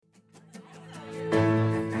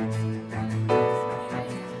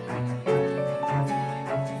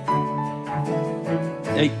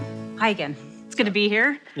Hi again. It's good to be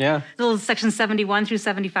here. Yeah. Little section 71 through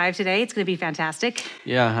 75 today. It's going to be fantastic.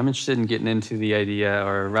 Yeah, I'm interested in getting into the idea,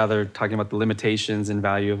 or rather talking about the limitations and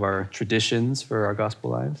value of our traditions for our gospel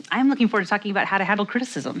lives. I'm looking forward to talking about how to handle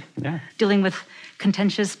criticism. Yeah. Dealing with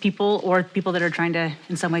contentious people or people that are trying to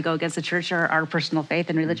in some way go against the church or our personal faith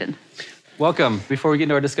and religion. Welcome. Before we get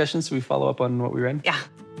into our discussions, should we follow up on what we read? Yeah.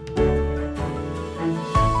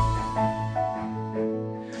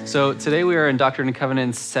 So today we are in Doctrine and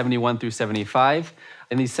Covenants 71 through 75.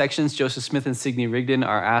 In these sections, Joseph Smith and Signe Rigdon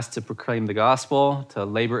are asked to proclaim the gospel, to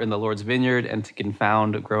labor in the Lord's vineyard, and to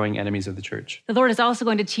confound growing enemies of the church. The Lord is also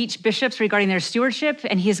going to teach bishops regarding their stewardship,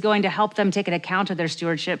 and he is going to help them take an account of their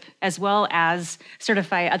stewardship, as well as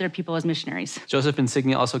certify other people as missionaries. Joseph and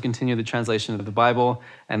Signe also continue the translation of the Bible,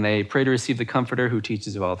 and they pray to receive the Comforter who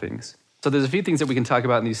teaches of all things. So there's a few things that we can talk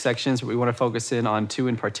about in these sections, but we want to focus in on two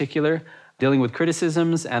in particular, dealing with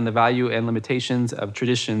criticisms and the value and limitations of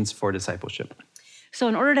traditions for discipleship. So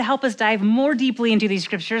in order to help us dive more deeply into these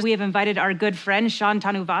scriptures, we have invited our good friend, Sean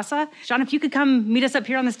Tanuvasa. Sean, if you could come meet us up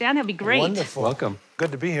here on the stand, that'd be great. Wonderful. Welcome.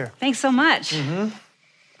 Good to be here. Thanks so much.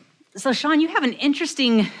 So Sean, you have an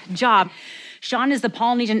interesting job. Sean is the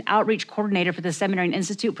Polynesian Outreach Coordinator for the Seminary and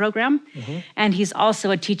Institute program, and he's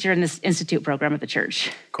also a teacher in this Institute program at the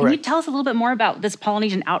church. Can you Correct. tell us a little bit more about this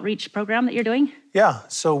Polynesian Outreach program that you're doing? Yeah,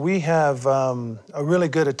 so we have a really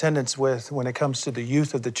good attendance when it comes to the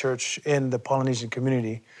youth of the church in the Polynesian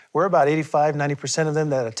community. We're about 85, 90% of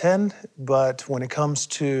them that attend, but when it comes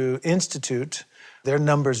to Institute, their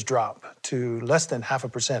numbers drop to less than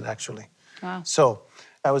 0.5% actually. Wow. So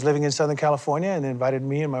I was living in Southern California and they invited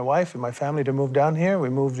me and my wife and my family to move down here. We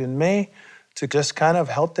moved in May to just kind of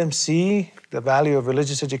help them see the value of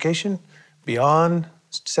religious education beyond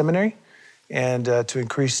seminary and to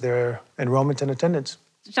increase their enrollment and attendance.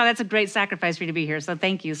 Sean, that's a great sacrifice for you to be here, so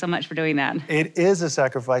thank you so much for doing that. It is a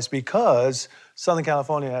sacrifice because Southern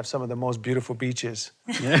California have some of the most beautiful beaches.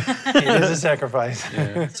 It is a sacrifice.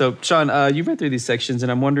 So, Sean, you read through these sections,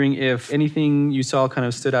 and I'm wondering if anything you saw kind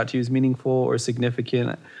of stood out to you as meaningful or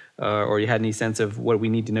significant, or you had any sense of what we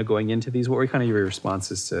need to know going into these. What were kind of your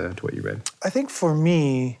responses to what you read? I think for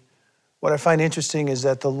me, what I find interesting is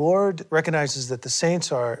that the Lord recognizes that the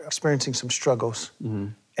saints are experiencing some struggles.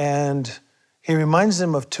 And he reminds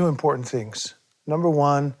them of two important things. Number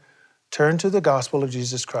one, turn to the gospel of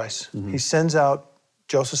Jesus Christ. He sends out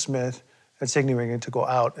Joseph Smith and Signe Rigdon to go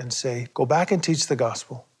out and say, go back and teach the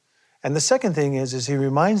gospel. And the second thing is he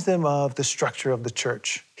reminds them of the structure of the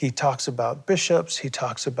church. He talks about bishops, he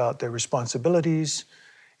talks about their responsibilities,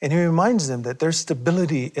 and he reminds them that there's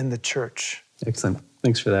stability in the church. Excellent.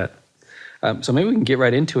 Thanks for that. So maybe we can get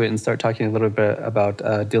right into it and start talking a little bit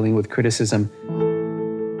about dealing with criticism.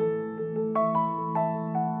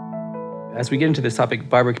 As we get into this topic,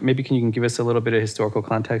 Barbara, maybe you can give us a little bit of historical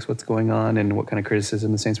context, what's going on and what kind of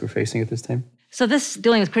criticism the saints were facing at this time? So this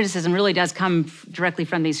dealing with criticism really does come directly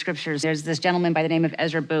from these scriptures. There's this gentleman by the name of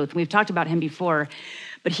Ezra Booth. We've talked about him before,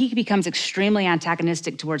 but he becomes extremely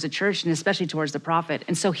antagonistic towards the church and especially towards the prophet.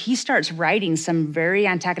 And so he starts writing some very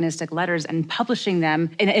antagonistic letters and publishing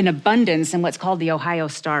them in abundance in what's called the Ohio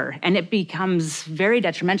Star. And it becomes very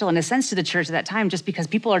detrimental in a sense to the church at that time, just because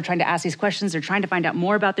people are trying to ask these questions. They're trying to find out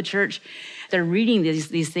more about the church. They're reading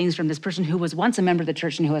these things from this person who was once a member of the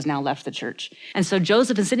church and who has now left the church. And so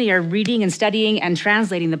Joseph and Signe are reading and studying and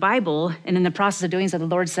translating the Bible. And in the process of doing so, the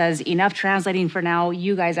Lord says, enough translating for now.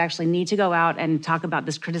 You guys actually need to go out and talk about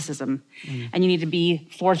this criticism. And you need to be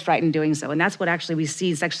forthright in doing so. And that's what actually we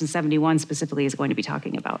see section 71 specifically is going to be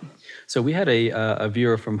talking about. So we had a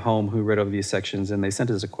viewer from home who read over these sections, and they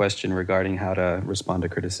sent us a question regarding how to respond to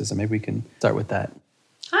criticism. Maybe we can start with that.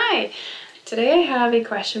 Hi. Today I have a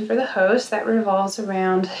question for the host that revolves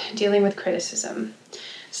around dealing with criticism.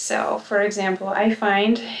 So, for example, I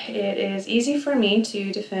find it is easy for me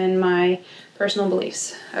to defend my personal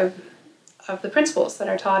beliefs of the principles that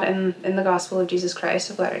are taught in the gospel of Jesus Christ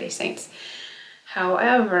of Latter-day Saints.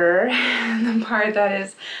 However, the part that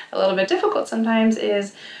is a little bit difficult sometimes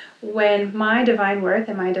is when my divine worth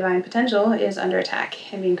and my divine potential is under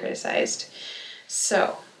attack and being criticized.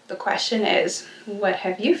 So, the question is, what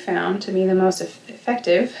have you found to be the most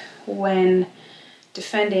effective when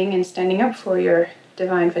defending and standing up for your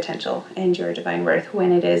divine potential and your divine worth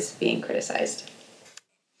when it is being criticized?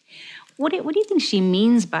 What do you think she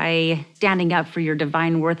means by standing up for your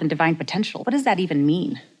divine worth and divine potential? What does that even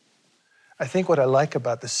mean? I think what I like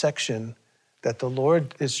about the section that the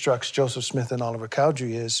Lord instructs Joseph Smith and Oliver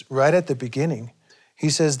Cowdery is right at the beginning. He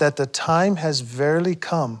says that the time has verily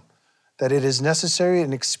come that it is necessary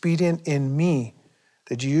and expedient in me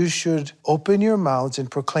that you should open your mouths in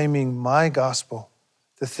proclaiming my gospel,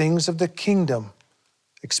 the things of the kingdom,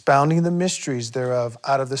 expounding the mysteries thereof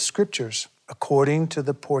out of the Scriptures, according to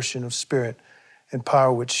the portion of spirit and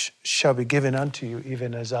power which shall be given unto you,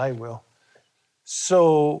 even as I will.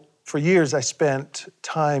 So for years, I spent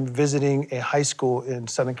time visiting a high school in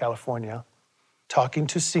Southern California, talking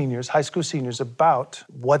to seniors, high school seniors, about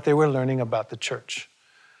what they were learning about the church.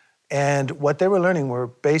 And what they were learning were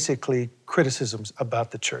basically criticisms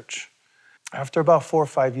about the church. After about 4 or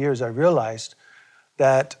 5 years, I realized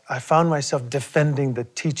that I found myself defending the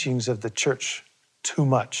teachings of the church too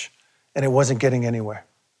much, and it wasn't getting anywhere.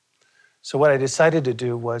 So what I decided to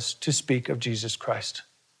do was to speak of Jesus Christ.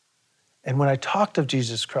 And when I talked of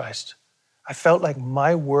Jesus Christ, I felt like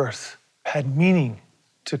my worth had meaning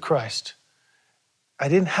to Christ. I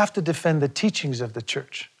didn't have to defend the teachings of the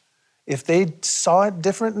church. If they saw it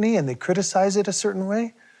differently and they criticized it a certain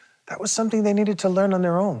way, that was something they needed to learn on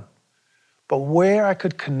their own. But where I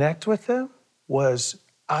could connect with them was,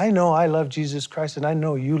 I know I love Jesus Christ and I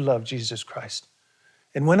know you love Jesus Christ.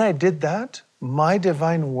 And when I did that, my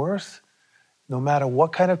divine worth, no matter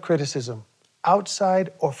what kind of criticism,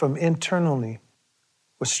 outside or from internally,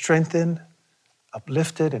 was strengthened,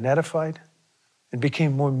 uplifted, and edified, and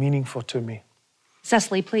became more meaningful to me.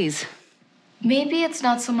 Cecily, please. Maybe it's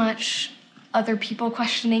not so much other people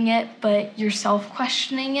questioning it, but yourself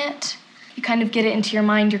questioning it. You kind of get it into your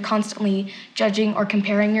mind. You're constantly judging or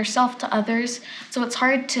comparing yourself to others. So it's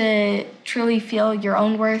hard to truly feel your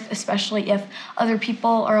own worth, especially if other people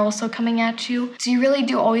are also coming at you. So you really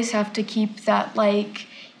do always have to keep that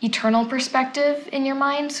eternal perspective in your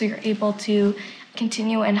mind so you're able to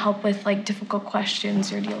continue and help with difficult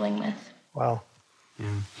questions you're dealing with. Wow.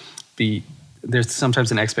 Yeah. There's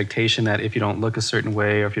sometimes an expectation that if you don't look a certain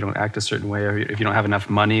way, or if you don't act a certain way, or if you don't have enough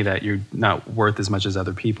money, that you're not worth as much as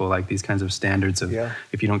other people. Like these kinds of standards of,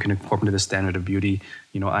 if you don't conform to the standard of beauty,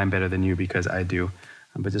 I'm better than you because I do.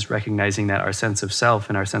 But just recognizing that our sense of self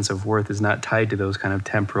and our sense of worth is not tied to those kind of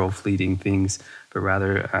temporal, fleeting things, but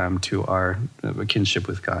rather to our kinship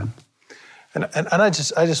with God. And I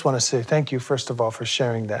just want to say thank you, first of all, for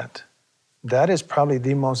sharing that. That is probably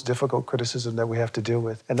the most difficult criticism that we have to deal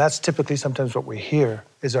with. And that's typically sometimes what we hear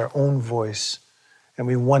is our own voice. And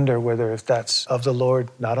we wonder whether if that's of the Lord,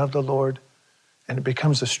 not of the Lord. And it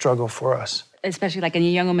becomes a struggle for us. Especially in a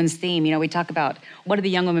young woman's theme, we talk about what do the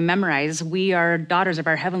young women memorize? We are daughters of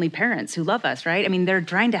our heavenly parents who love us, right? They're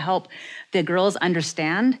trying to help the girls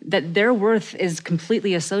understand that their worth is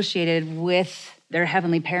completely associated with their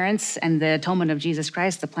heavenly parents and the atonement of Jesus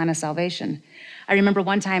Christ, the plan of salvation. I remember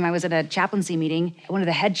one time I was at a chaplaincy meeting. One of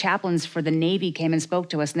the head chaplains for the Navy came and spoke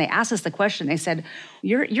to us, and they asked us the question. They said,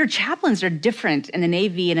 your chaplains are different in the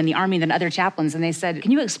Navy and in the Army than other chaplains. And they said,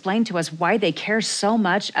 can you explain to us why they care so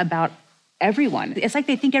much about everyone? It's like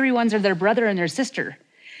they think everyone's their brother and their sister.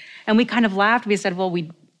 And we kind of laughed. We said, well,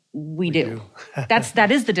 we do.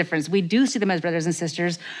 That is the difference. We do see them as brothers and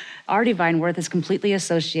sisters. Our divine worth is completely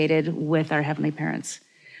associated with our heavenly parents.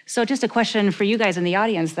 So just a question for you guys in the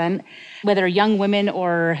audience then, whether young women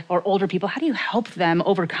or older people, how do you help them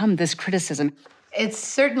overcome this criticism? It's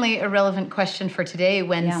certainly a relevant question for today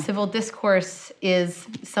when civil discourse is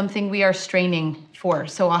something we are straining for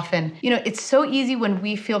so often. It's so easy when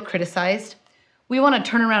we feel criticized, we want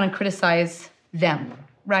to turn around and criticize them,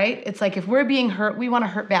 right? It's like if we're being hurt, we want to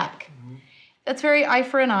hurt back. Mm-hmm. That's very eye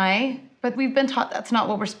for an eye, but we've been taught that's not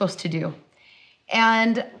what we're supposed to do.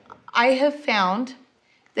 And I have found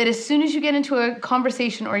that as soon as you get into a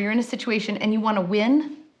conversation or you're in a situation and you want to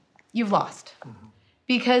win, you've lost. Mm-hmm.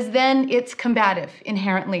 Because then it's combative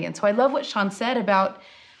inherently. And so I love what Sean said about,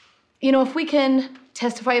 if we can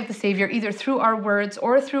testify of the Savior either through our words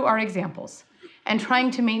or through our examples and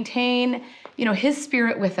trying to maintain, his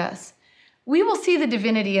spirit with us, we will see the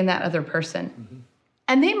divinity in that other person. Mm-hmm.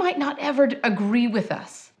 And they might not ever agree with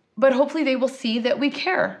us. But hopefully they will see that we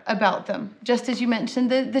care about them, just as you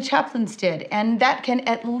mentioned the chaplains did. And that can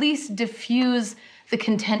at least diffuse the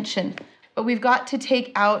contention. But we've got to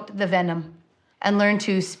take out the venom and learn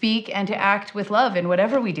to speak and to act with love in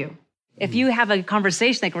whatever we do. If you have a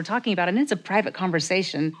conversation like we're talking about, and it's a private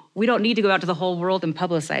conversation, we don't need to go out to the whole world and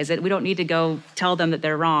publicize it. We don't need to go tell them that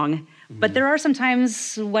they're wrong. But there are some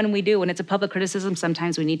times when we do, when it's a public criticism,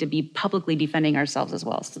 sometimes we need to be publicly defending ourselves as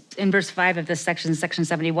well. So in verse 5 of this section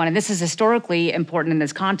 71, and this is historically important in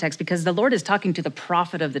this context because the Lord is talking to the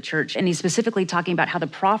prophet of the church, and he's specifically talking about how the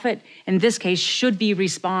prophet, in this case, should be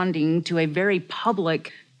responding to a very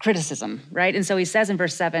public criticism, right? And so he says in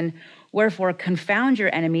verse 7, wherefore confound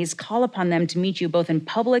your enemies, call upon them to meet you both in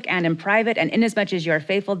public and in private, and inasmuch as you are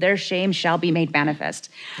faithful, their shame shall be made manifest.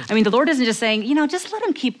 The Lord isn't just saying, just let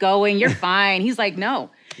them keep going, you're fine. He's like, no,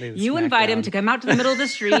 You invite him to come out to the middle of the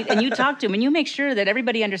street and you talk to him and you make sure that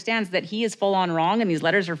everybody understands that he is full on wrong and these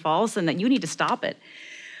letters are false and that you need to stop it.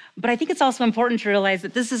 But I think it's also important to realize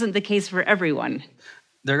that this isn't the case for everyone.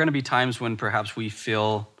 There are going to be times when perhaps we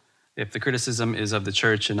feel, if the criticism is of the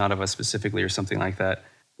church and not of us specifically or something like that,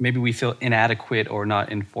 maybe we feel inadequate or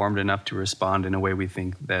not informed enough to respond in a way we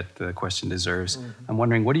think that the question deserves. I'm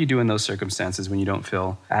wondering, what do you do in those circumstances when you don't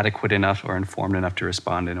feel adequate enough or informed enough to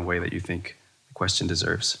respond in a way that you think the question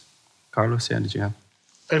deserves? Carlos, did you have?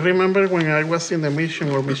 I remember when I was in the mission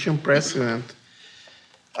or mission president,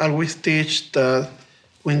 I always teach that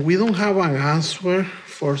when we don't have an answer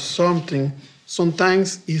for something,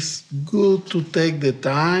 sometimes it's good to take the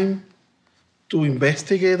time to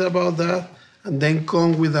investigate about that and then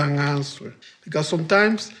come with an answer. Because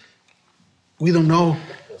sometimes we don't know.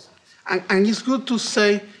 And it's good to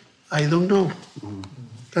say, I don't know,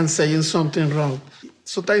 than saying something wrong.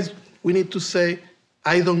 Sometimes we need to say,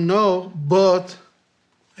 I don't know, but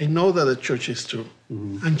I know that the church is true,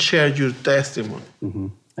 and share your testimony.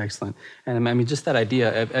 Excellent. And I mean, just that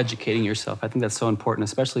idea of educating yourself, I think that's so important,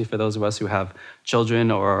 especially for those of us who have children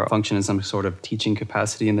or function in some sort of teaching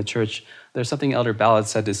capacity in the church. There's something Elder Ballard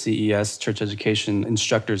said to CES, church education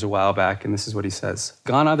instructors, a while back, and this is what he says.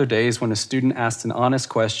 Gone are the days when a student asked an honest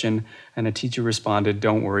question and a teacher responded,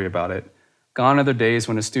 don't worry about it. Gone are the days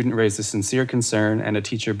when a student raised a sincere concern and a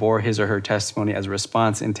teacher bore his or her testimony as a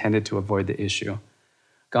response intended to avoid the issue.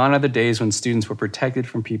 Gone are the days when students were protected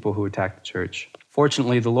from people who attacked the church.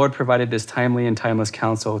 Fortunately, the Lord provided this timely and timeless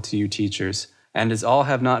counsel to you teachers. And as all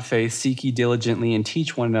have not faith, seek ye diligently and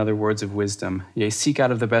teach one another words of wisdom. Yea, seek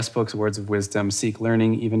out of the best books words of wisdom, seek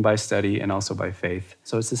learning even by study and also by faith.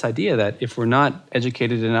 So it's this idea that if we're not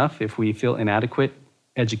educated enough, if we feel inadequate,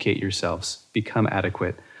 educate yourselves, become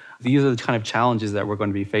adequate. These are the kind of challenges that we're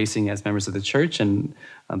going to be facing as members of the church, and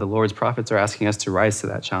the Lord's prophets are asking us to rise to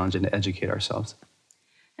that challenge and to educate ourselves.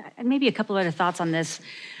 And maybe a couple of other thoughts on this.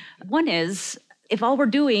 One is, if all we're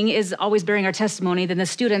doing is always bearing our testimony, then the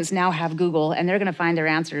students now have Google and they're going to find their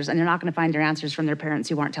answers, and they're not going to find their answers from their parents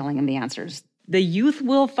who aren't telling them the answers. The youth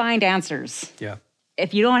will find answers. Yeah.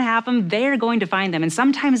 If you don't have them, they're going to find them. And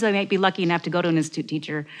sometimes they might be lucky enough to go to an institute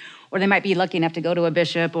teacher, or they might be lucky enough to go to a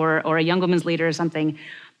bishop or a young women's leader or something.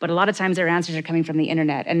 But a lot of times their answers are coming from the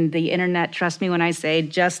internet. And the internet, trust me when I say,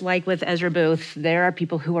 just like with Ezra Booth, there are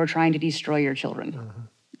people who are trying to destroy your children. Mm-hmm.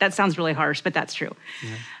 That sounds really harsh, but that's true.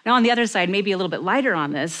 Yeah. Now, on the other side, maybe a little bit lighter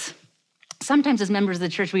on this, sometimes as members of the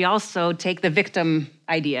church, we also take the victim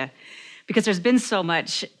idea, because there's been so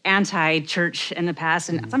much anti-church in the past,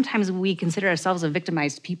 and sometimes we consider ourselves a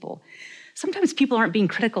victimized people. Sometimes people aren't being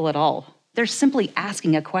critical at all. They're simply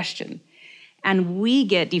asking a question, and we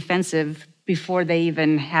get defensive before they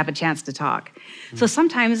even have a chance to talk. So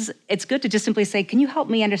sometimes it's good to just simply say, can you help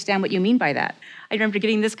me understand what you mean by that? I remember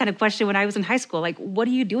getting this kind of question when I was in high school, like, what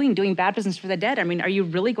are you doing baptisms for the dead? I mean, are you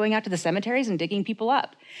really going out to the cemeteries and digging people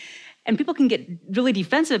up? And people can get really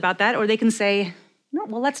defensive about that, or they can say, no,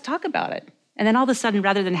 well, let's talk about it. And then all of a sudden,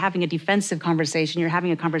 rather than having a defensive conversation, you're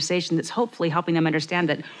having a conversation that's hopefully helping them understand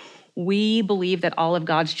that we believe that all of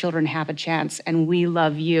God's children have a chance, and we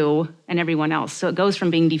love you and everyone else. So it goes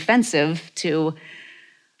from being defensive to,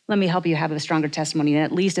 let me help you have a stronger testimony, and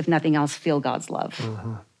at least, if nothing else, feel God's love.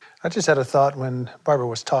 Mm-hmm. I just had a thought when Barbara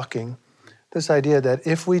was talking, this idea that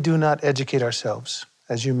if we do not educate ourselves,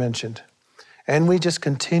 as you mentioned, and we just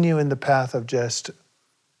continue in the path of just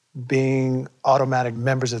being automatic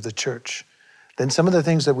members of the church, then some of the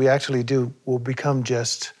things that we actually do will become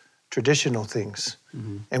just traditional things.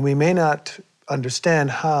 Mm-hmm. And we may not understand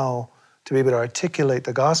how to be able to articulate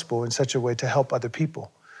the gospel in such a way to help other people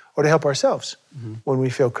or to help ourselves when we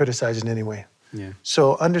feel criticized in any way. Yeah.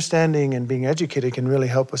 So understanding and being educated can really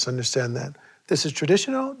help us understand that this is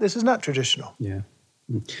traditional, this is not traditional. Yeah.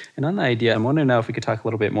 And on the idea, I'm wondering now if we could talk a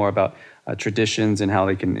little bit more about traditions and how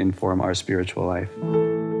they can inform our spiritual life.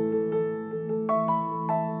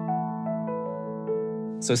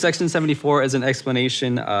 So section 74 is an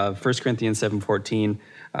explanation of 1 Corinthians 7:14,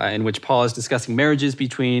 in which Paul is discussing marriages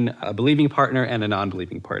between a believing partner and a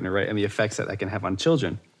non-believing partner, right, and the effects that can have on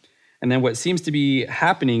children. And then what seems to be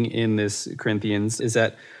happening in this Corinthians is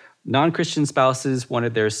that non-Christian spouses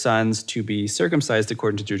wanted their sons to be circumcised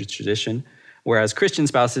according to Jewish tradition, whereas Christian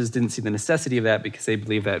spouses didn't see the necessity of that because they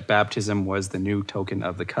believed that baptism was the new token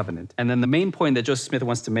of the covenant. And then the main point that Joseph Smith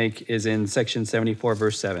wants to make is in section 74,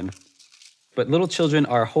 verse 7. But little children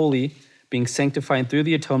are holy, being sanctified through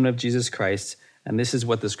the atonement of Jesus Christ, and this is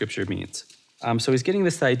what the scripture means. So he's getting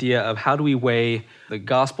this idea of how do we weigh the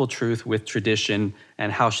gospel truth with tradition,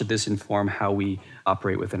 and how should this inform how we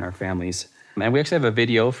operate within our families. And we actually have a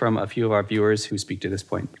video from a few of our viewers who speak to this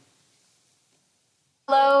point.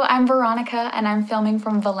 Hello, I'm Veronica and I'm filming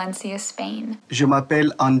from Valencia, Spain. Je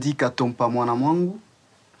m'appelle Andy Katompa Mwanamwangu.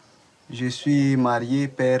 Je suis marié,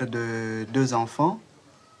 père de 2 enfants.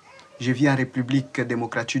 Je vis en République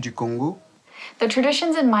démocratique du Congo. The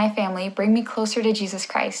traditions in my family bring me closer to Jesus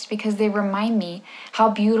Christ because they remind me how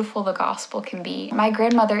beautiful the gospel can be. My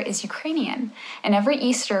grandmother is Ukrainian, and every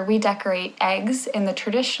Easter we decorate eggs in the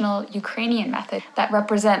traditional Ukrainian method that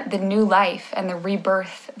represent the new life and the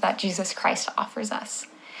rebirth that Jesus Christ offers us.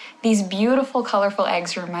 These beautiful, colorful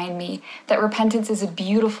eggs remind me that repentance is a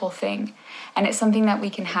beautiful thing, and it's something that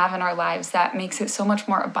we can have in our lives that makes it so much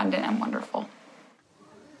more abundant and wonderful.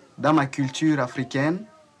 Dans ma culture africaine,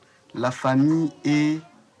 la famille est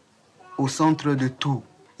au centre de tout.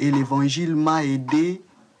 Et l'Évangile m'a aidé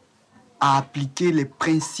à appliquer les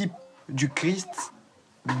principes du Christ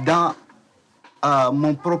dans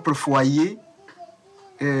mon propre foyer.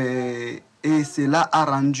 Et cela a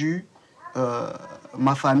rendu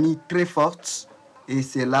ma famille très forte. Et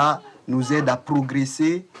cela nous aide à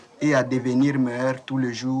progresser et à devenir meilleurs tous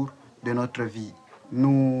les jours de notre vie.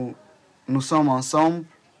 Nous sommes ensemble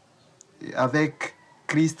avec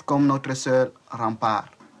Christ comme notre seul rempart.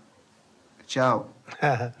 Ciao.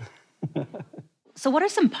 So what are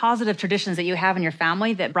some positive traditions that you have in your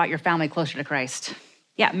family that brought your family closer to Christ?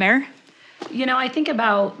 Yeah, Mare? You know, I think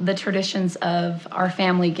about the traditions of our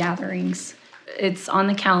family gatherings. It's on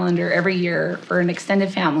the calendar every year for an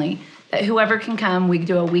extended family that whoever can come, we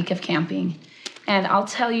do a week of camping. And I'll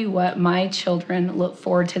tell you what, my children look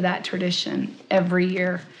forward to that tradition every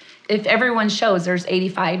year. If everyone shows, there's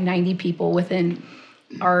 85, 90 people within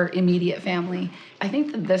our immediate family. I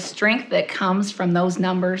think that the strength that comes from those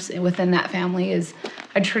numbers within that family is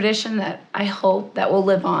a tradition that I hope that will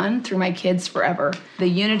live on through my kids forever. The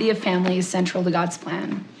unity of family is central to God's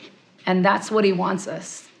plan. And that's what he wants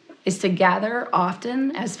us, is to gather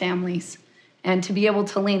often as families and to be able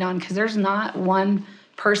to lean on, because there's not one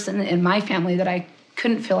person in my family that I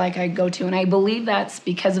couldn't feel like I'd go to. And I believe that's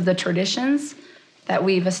because of the traditions that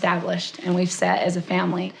we've established and we've set as a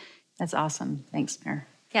family. That's awesome. Thanks, Mare.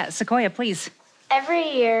 Yeah, Sequoia, please.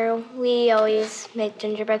 Every year, we always make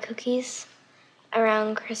gingerbread cookies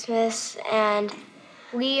around Christmas, and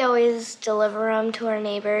we always deliver them to our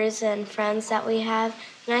neighbors and friends that we have.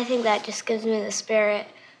 And I think that just gives me the spirit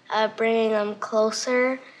of bringing them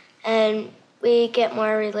closer, and we get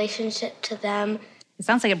more relationship to them. It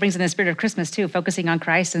sounds like it brings in the spirit of Christmas, too, focusing on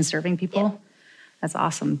Christ and serving people. Yeah. That's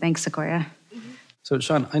awesome. Thanks, Sequoia. Mm-hmm. So,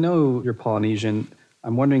 Sean, I know you're Polynesian.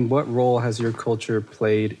 I'm wondering, what role has your culture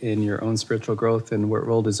played in your own spiritual growth, and what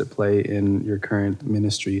role does it play in your current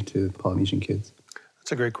ministry to Polynesian kids?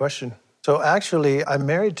 That's a great question. So actually, I'm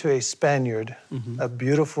married to a Spaniard, a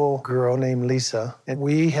beautiful girl named Lisa, and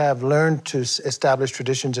we have learned to establish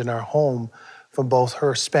traditions in our home from both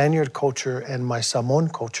her Spaniard culture and my Samoan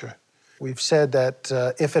culture. We've said that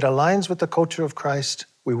if it aligns with the culture of Christ,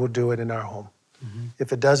 we will do it in our home.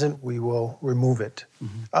 If it doesn't, we will remove it.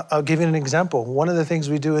 I'll give you an example. One of the things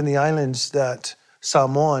we do in the islands that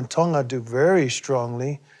Samoa and Tonga do very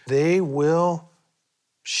strongly, they will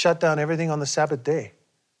shut down everything on the Sabbath day,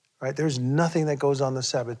 right? There's nothing that goes on the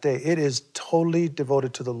Sabbath day. It is totally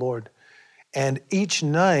devoted to the Lord. And each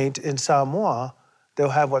night in Samoa, they'll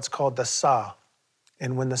have what's called the sa.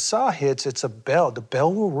 And when the sa hits, it's a bell. The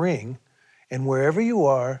bell will ring, and wherever you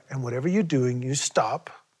are and whatever you're doing, you stop.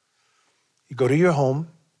 You go to your home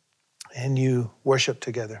and you worship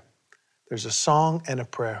together. There's a song and a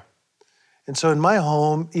prayer. And so in my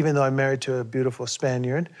home, even though I'm married to a beautiful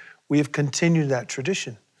Spaniard, we have continued that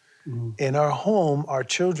tradition. In our home, our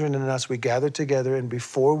children and us, we gather together, and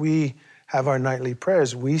before we have our nightly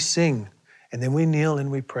prayers, we sing, and then we kneel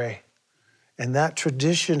and we pray. And that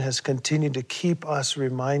tradition has continued to keep us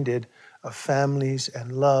reminded of families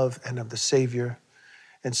and love and of the Savior.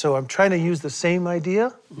 And so I'm trying to use the same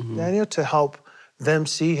idea, Daniel, to help them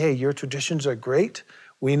see, hey, your traditions are great.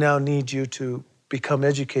 We now need you to become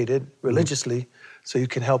educated religiously so you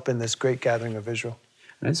can help in this great gathering of Israel.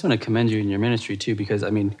 And I just want to commend you in your ministry, too, because,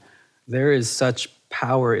 I mean, there is such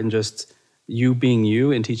power in just you being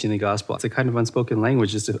you and teaching the gospel. It's a kind of unspoken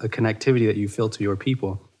language, just a connectivity that you feel to your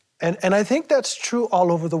people. And I think that's true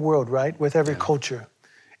all over the world, right, with every culture.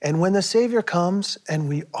 And when the Savior comes and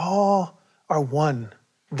we all are one,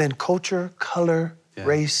 then culture, color,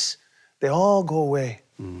 race, they all go away.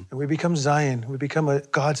 And we become Zion. We become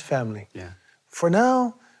God's family. For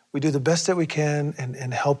now, we do the best that we can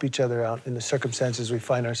and help each other out in the circumstances we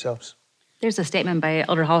find ourselves. There's a statement by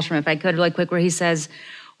Elder Hallstrom, if I could, really quick, where he says,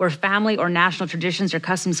 where family or national traditions or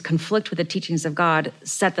customs conflict with the teachings of God,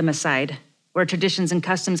 set them aside. Where traditions and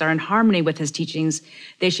customs are in harmony with his teachings,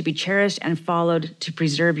 they should be cherished and followed to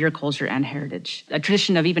preserve your culture and heritage. A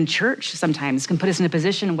tradition of even church sometimes can put us in a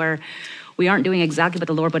position where we aren't doing exactly what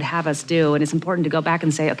the Lord would have us do. And it's important to go back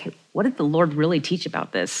and say, okay, what did the Lord really teach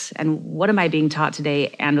about this? And what am I being taught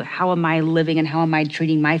today? And how am I living and how am I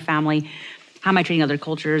treating my family? How am I treating other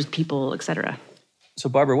cultures, people, etc.? So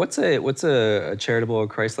Barbara, what's a charitable or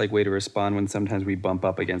Christ-like way to respond when sometimes we bump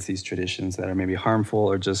up against these traditions that are maybe harmful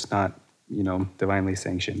or just not divinely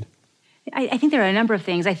sanctioned? I think there are a number of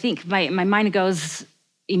things. I think my mind goes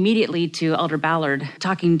immediately to Elder Ballard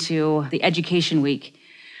talking to the Education Week.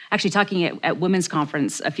 Actually talking at Women's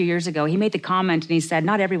Conference a few years ago, he made the comment and he said,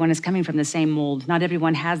 not everyone is coming from the same mold. Not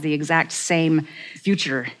everyone has the exact same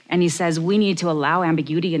future. And he says, we need to allow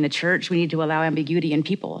ambiguity in the church. We need to allow ambiguity in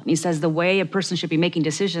people. And he says the way a person should be making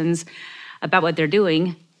decisions about what they're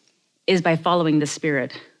doing is by following the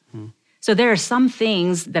Spirit. So there are some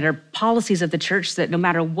things that are policies of the church that no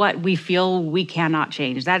matter what we feel, we cannot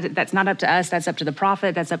change. That's not up to us. That's up to the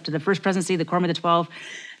prophet. That's up to the First Presidency, the Quorum of the 12.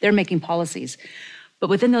 They're making policies. But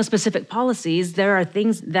within those specific policies, there are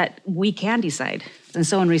things that we can decide. And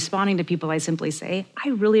so in responding to people, I simply say, I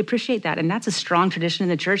really appreciate that. And that's a strong tradition in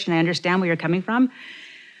the church, and I understand where you're coming from.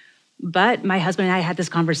 But my husband and I had this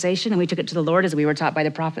conversation, and we took it to the Lord as we were taught by the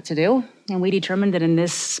prophet to do. And we determined that in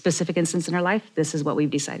this specific instance in our life, this is what we've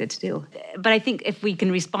decided to do. But I think if we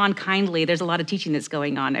can respond kindly, there's a lot of teaching that's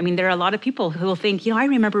going on. I mean, there are a lot of people who will think, I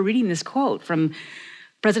remember reading this quote from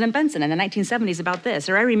President Benson in the 1970s about this,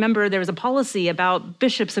 or I remember there was a policy about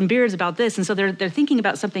bishops and beards about this, and so they're thinking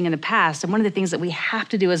about something in the past. And one of the things that we have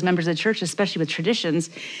to do as members of the church, especially with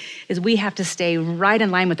traditions, is we have to stay right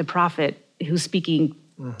in line with the prophet who's speaking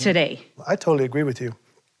today. I totally agree with you.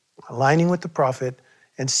 Aligning with the prophet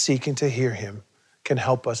and seeking to hear him can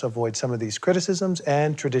help us avoid some of these criticisms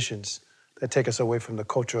and traditions that take us away from the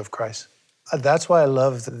culture of Christ. That's why I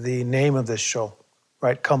love the name of this show,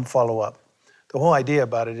 right? Come Follow Up. The whole idea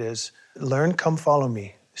about it is learn, come follow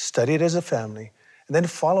me, study it as a family, and then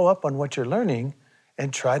follow up on what you're learning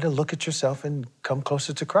and try to look at yourself and come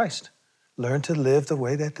closer to Christ. Learn to live the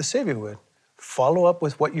way that the Savior would. Follow up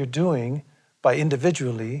with what you're doing by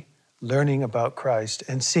individually learning about Christ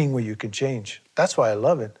and seeing where you can change. That's why I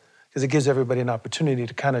love it, because it gives everybody an opportunity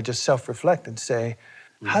to kind of just self-reflect and say,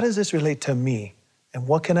 how does this relate to me? And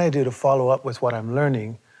what can I do to follow up with what I'm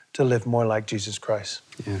learning to live more like Jesus Christ?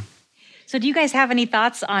 Yeah. So do you guys have any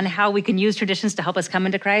thoughts on how we can use traditions to help us come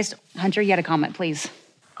into Christ? Hunter, you had a comment, please.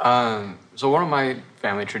 So one of my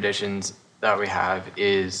family traditions that we have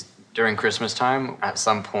is during Christmas time, at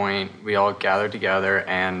some point, we all gather together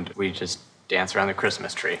and we just dance around the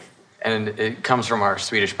Christmas tree. And it comes from our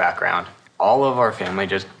Swedish background. All of our family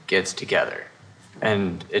just gets together.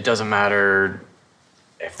 And it doesn't matter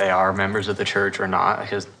if they are members of the church or not,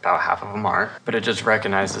 because about half of them aren't. But it just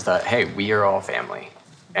recognizes that, hey, we are all family.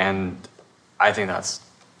 And I think that's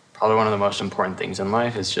probably one of the most important things in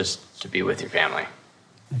life, is just to be with your family.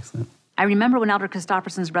 Excellent. I remember when Elder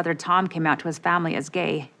Christopherson's brother Tom came out to his family as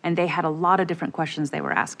gay, and they had a lot of different questions they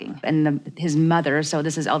were asking. And his mother, so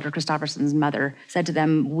this is Elder Christopherson's mother, said to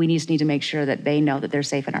them, we just need to make sure that they know that they're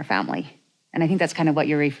safe in our family. And I think that's kind of what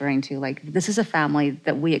you're referring to. Like, this is a family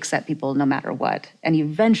that we accept people no matter what. And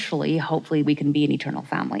eventually, hopefully, we can be an eternal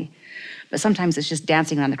family. But sometimes it's just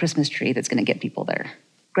dancing around the Christmas tree that's going to get people there.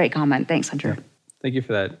 Great comment. Thanks, Hunter. Yeah. Thank you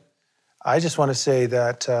for that. I just want to say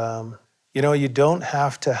that, you don't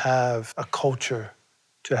have to have a culture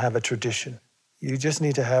to have a tradition. You just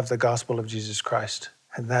need to have the gospel of Jesus Christ,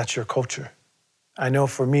 and that's your culture. I know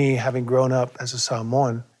for me, having grown up as a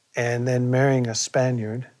Samoan and then marrying a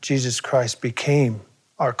Spaniard, Jesus Christ became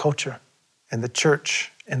our culture, and the church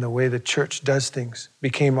and the way the church does things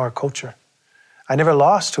became our culture. I never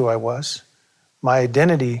lost who I was. My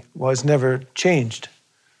identity was never changed,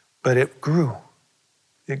 but it grew.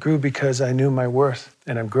 It grew because I knew my worth,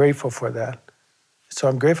 and I'm grateful for that. So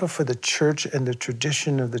I'm grateful for the church and the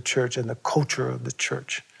tradition of the church and the culture of the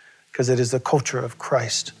church, because it is the culture of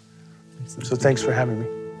Christ. So thanks for having me.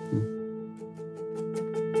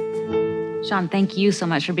 Sean, thank you so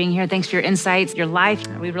much for being here. Thanks for your insights, your life.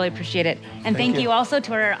 We really appreciate it. And thank you also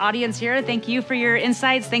to our audience here. Thank you for your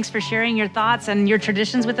insights. Thanks for sharing your thoughts and your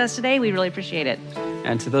traditions with us today. We really appreciate it.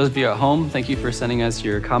 And to those of you at home, thank you for sending us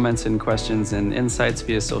your comments and questions and insights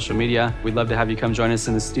via social media. We'd love to have you come join us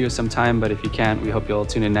in the studio sometime, but if you can't, we hope you'll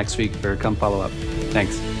tune in next week for Come Follow Up.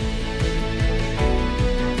 Thanks.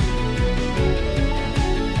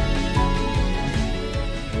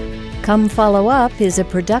 Come Follow Up is a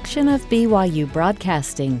production of BYU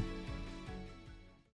Broadcasting.